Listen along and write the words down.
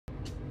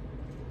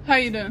How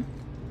you doing?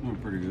 I'm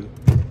pretty good.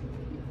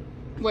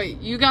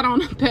 Wait, you got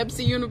on a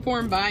Pepsi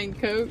uniform buying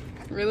Coke?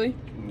 Really?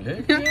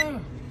 Heck yeah.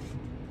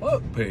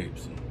 Fuck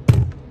Pepsi.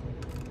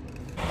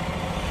 No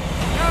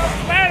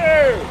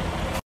better!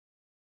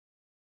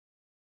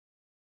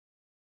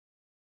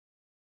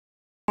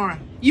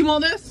 You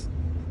want this?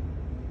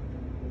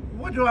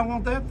 What do I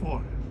want that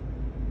for?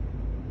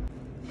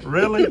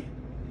 Really?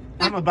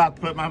 I'm about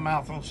to put my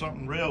mouth on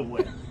something real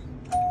wet.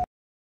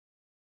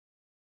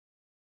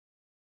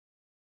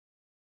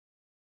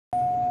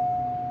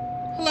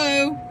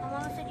 Hello? My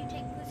mama said you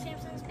take food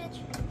stamps in this bitch?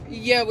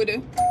 Yeah, we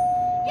do.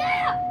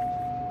 Yeah!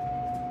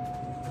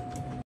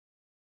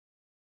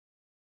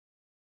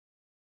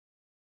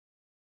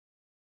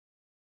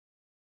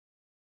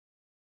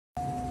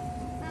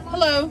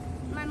 Hello?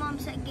 My mom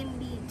said give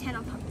me 10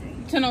 on top of 3.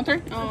 10 on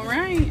 3? All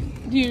right.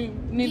 Do you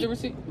need the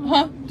receipt?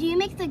 Huh? Do you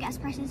make the gas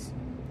prices?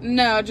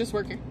 No, I just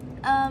work here.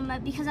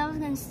 Because I was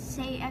gonna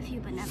say F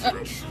you, but never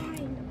mind.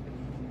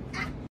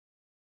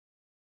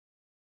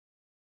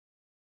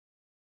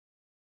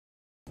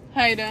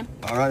 How you doing?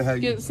 All right, how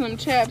you? Get some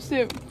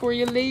chapstick for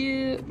your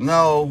lips.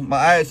 No,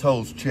 my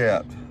asshole's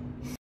chapped.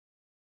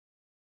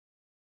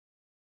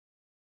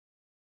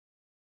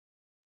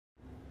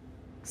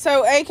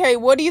 So,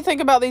 AK, what do you think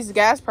about these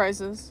gas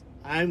prices?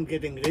 I'm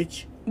getting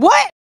rich.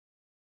 What?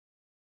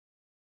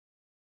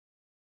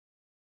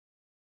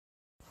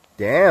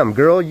 Damn,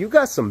 girl, you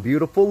got some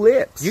beautiful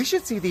lips. You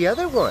should see the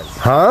other ones.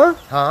 Huh?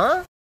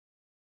 Huh?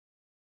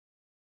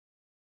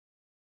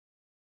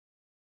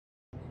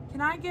 Can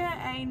I get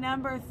a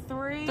number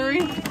 3?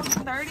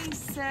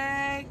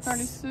 36.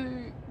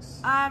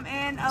 36.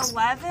 And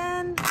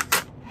 11.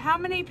 How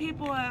many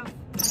people have,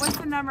 what's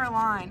the number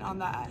line on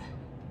that?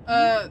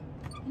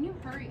 Can you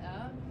hurry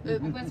up?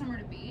 We've got somewhere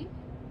to be.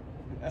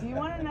 Do you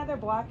want another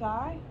black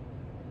eye?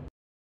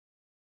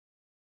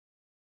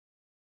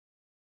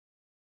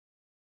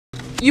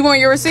 You want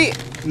your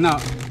receipt? No.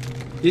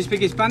 Do you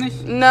speak Spanish?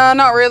 No,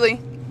 not really.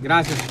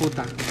 Gracias,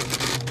 puta.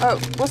 Oh,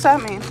 what's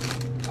that mean?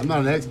 I'm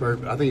not an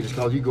expert, but I think he just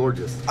called you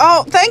gorgeous.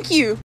 Oh, thank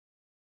you.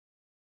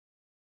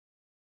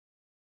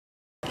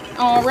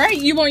 All right,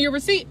 you want your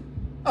receipt?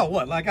 Oh,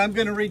 what? Like I'm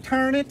gonna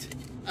return it?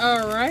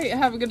 All right,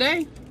 have a good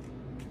day.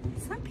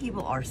 Some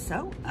people are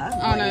so ugly.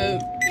 Oh,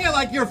 no. Yeah,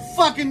 like your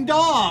fucking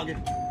dog.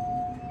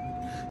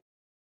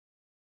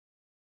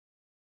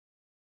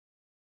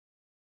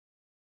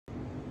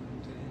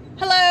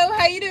 Hello,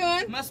 how you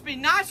doing? Must be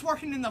nice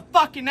working in the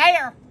fucking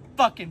air,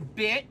 fucking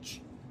bitch.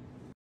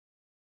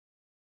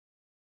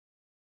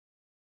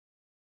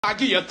 I'll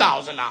give you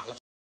 $1,000.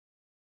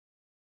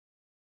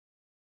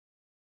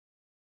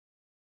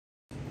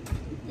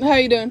 How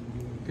you doing?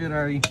 Good,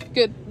 are you?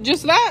 Good.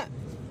 Just that?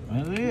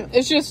 That's it.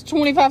 It's just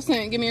 25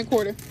 cents. Give me a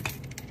quarter.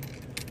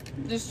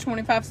 Just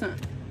 25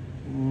 cents.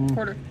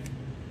 Quarter.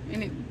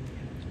 Any,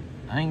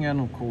 I ain't got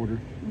no quarter.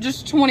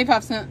 just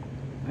 25 cents.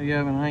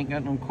 Yeah, but I ain't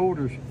got no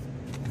quarters.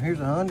 Here's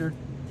 100.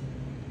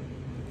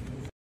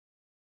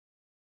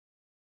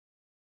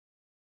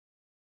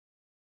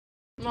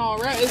 All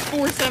right, it's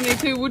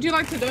 $4.72. Would you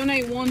like to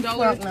donate $1?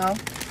 Well, no.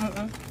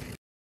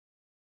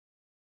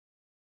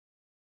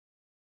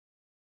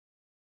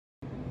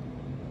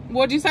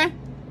 What'd you say?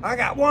 I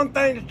got one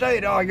thing to say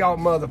to all y'all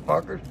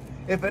motherfuckers.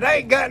 If it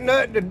ain't got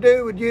nothing to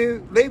do with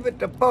you, leave it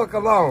the fuck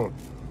alone.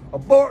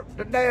 Abort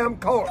the damn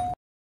court.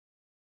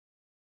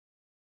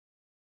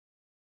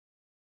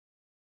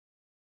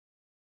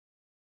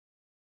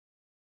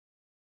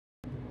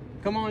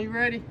 Come on, you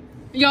ready?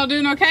 Y'all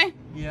doing okay?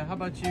 Yeah, how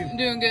about you?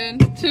 Doing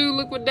good. 2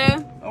 liquid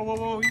death. Oh,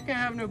 whoa, you can't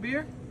have no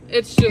beer?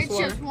 It's just It's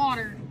water. just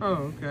water.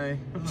 Oh, okay.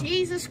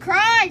 Jesus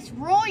Christ,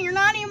 Roy, you're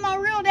not even my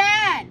real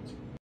dad.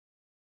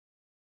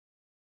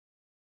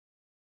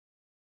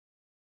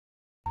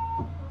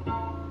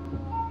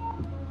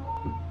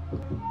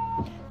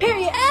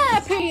 Period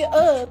I, period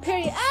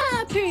period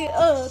I,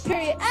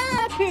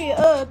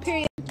 period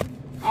period.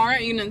 All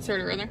right, you can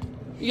insert it right there.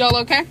 Y'all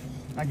okay?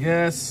 I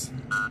guess.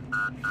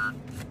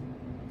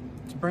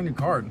 It's a brand new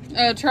card.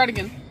 Try it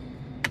again.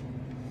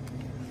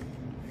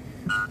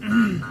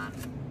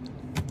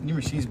 Your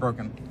machine's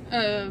broken.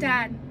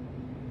 Dad,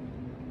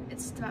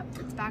 it's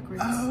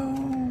backwards.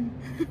 Oh.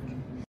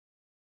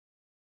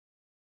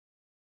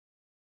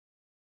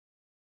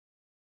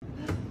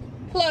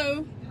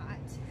 Hello.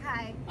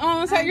 Hi.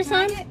 Oh, is that your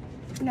son?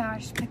 No, I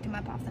just picked him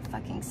up off the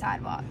fucking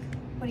sidewalk.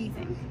 What do you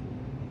think?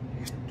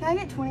 Can I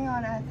get 20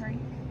 on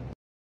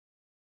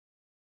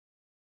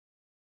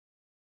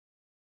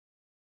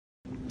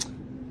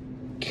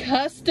 3?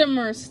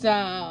 Customer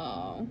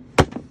style.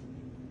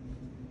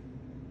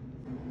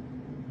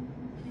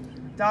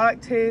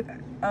 Dog tooth,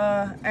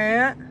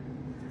 ant.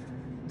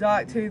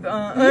 Dog tooth,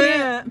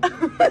 ant.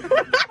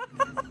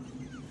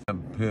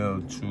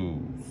 Pill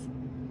choose.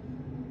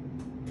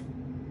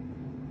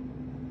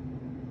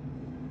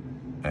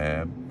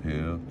 And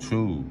pill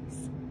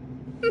choose.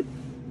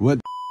 What?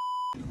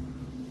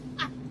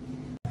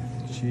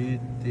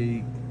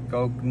 Cheating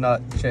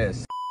coconut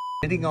chest.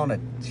 Cheating on a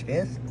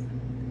chest?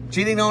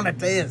 Cheating on a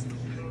test.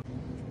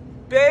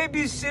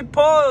 Baby, she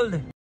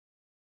pulled.